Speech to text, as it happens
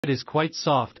is quite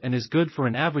soft and is good for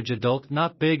an average adult,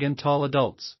 not big and tall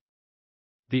adults.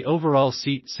 The overall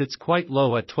seat sits quite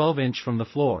low at 12 inch from the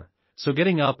floor, so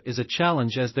getting up is a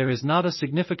challenge as there is not a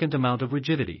significant amount of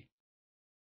rigidity.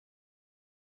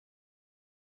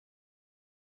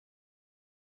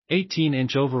 An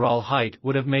 18-inch overall height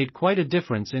would have made quite a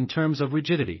difference in terms of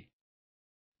rigidity.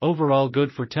 Overall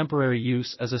good for temporary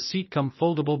use as a seat-cum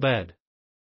foldable bed.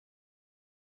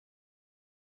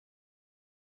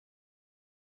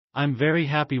 I'm very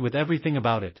happy with everything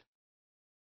about it.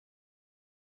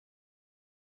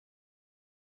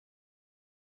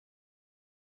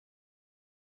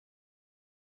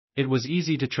 It was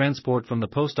easy to transport from the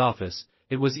post office,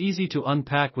 it was easy to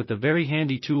unpack with the very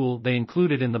handy tool they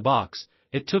included in the box,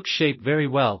 it took shape very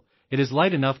well, it is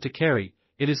light enough to carry,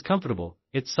 it is comfortable,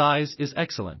 its size is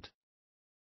excellent.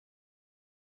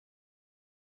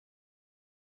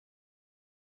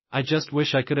 I just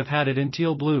wish I could have had it in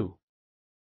teal blue.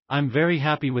 I'm very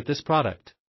happy with this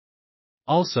product.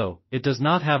 Also, it does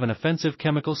not have an offensive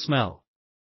chemical smell.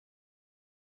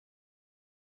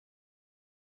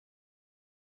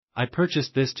 I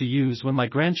purchased this to use when my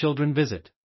grandchildren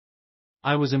visit.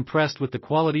 I was impressed with the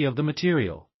quality of the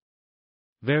material.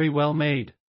 Very well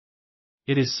made.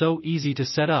 It is so easy to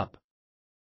set up.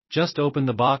 Just open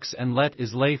the box and let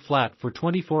it lay flat for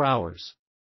 24 hours.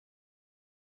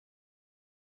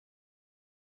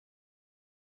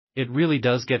 It really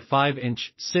does get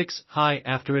 5-inch, 6 high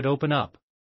after it open up.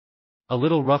 A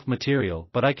little rough material,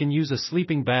 but I can use a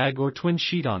sleeping bag or twin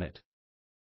sheet on it.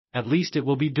 At least it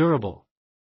will be durable.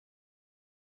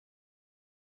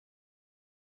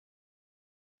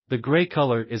 The gray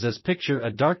color is as picture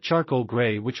a dark charcoal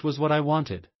gray, which was what I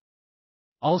wanted.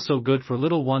 Also good for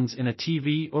little ones in a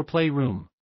TV or playroom.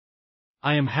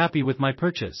 I am happy with my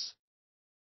purchase.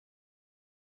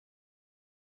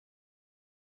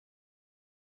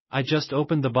 I just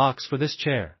opened the box for this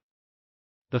chair.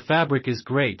 The fabric is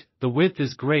great, the width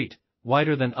is great,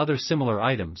 wider than other similar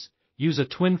items. Use a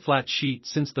twin flat sheet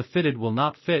since the fitted will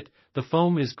not fit, the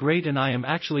foam is great and I am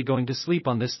actually going to sleep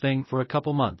on this thing for a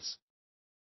couple months.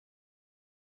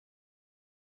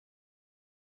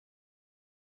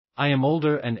 I am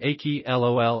older and achy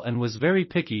lol and was very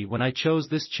picky when I chose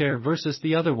this chair versus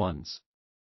the other ones.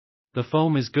 The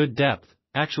foam is good depth,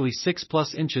 actually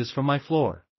 6+ inches from my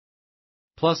floor.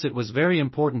 Plus it was very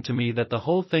important to me that the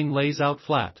whole thing lays out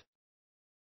flat.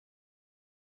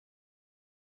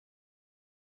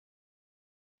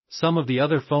 Some of the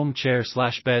other foam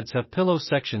chair/beds have pillow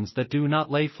sections that do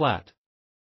not lay flat.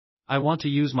 I want to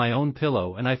use my own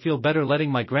pillow and I feel better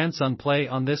letting my grandson play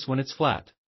on this when it's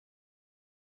flat.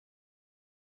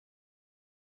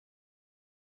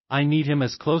 I need him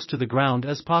as close to the ground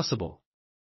as possible.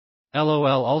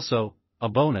 LOL. Also, a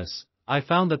bonus, I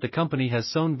found that the company has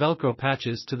sewn Velcro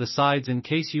patches to the sides in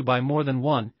case you buy more than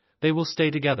one, they will stay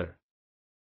together.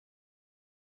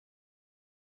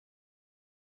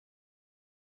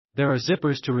 There are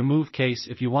zippers to remove case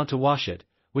if you want to wash it,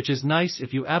 which is nice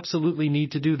if you absolutely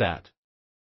need to do that.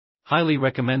 Highly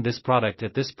recommend this product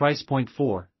at this price point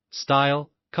for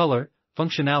style, color,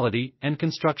 functionality, and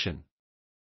construction.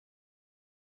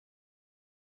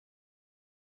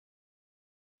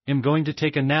 I'm going to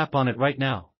take a nap on it right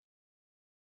now.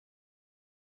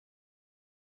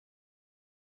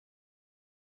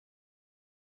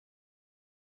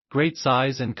 Great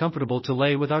size and comfortable to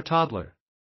lay with our toddler.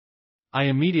 I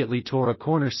immediately tore a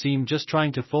corner seam just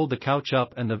trying to fold the couch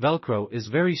up and the Velcro is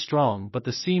very strong but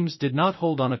the seams did not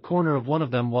hold on a corner of one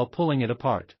of them while pulling it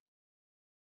apart.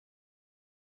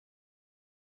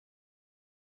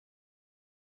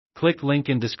 Click link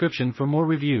in description for more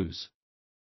reviews.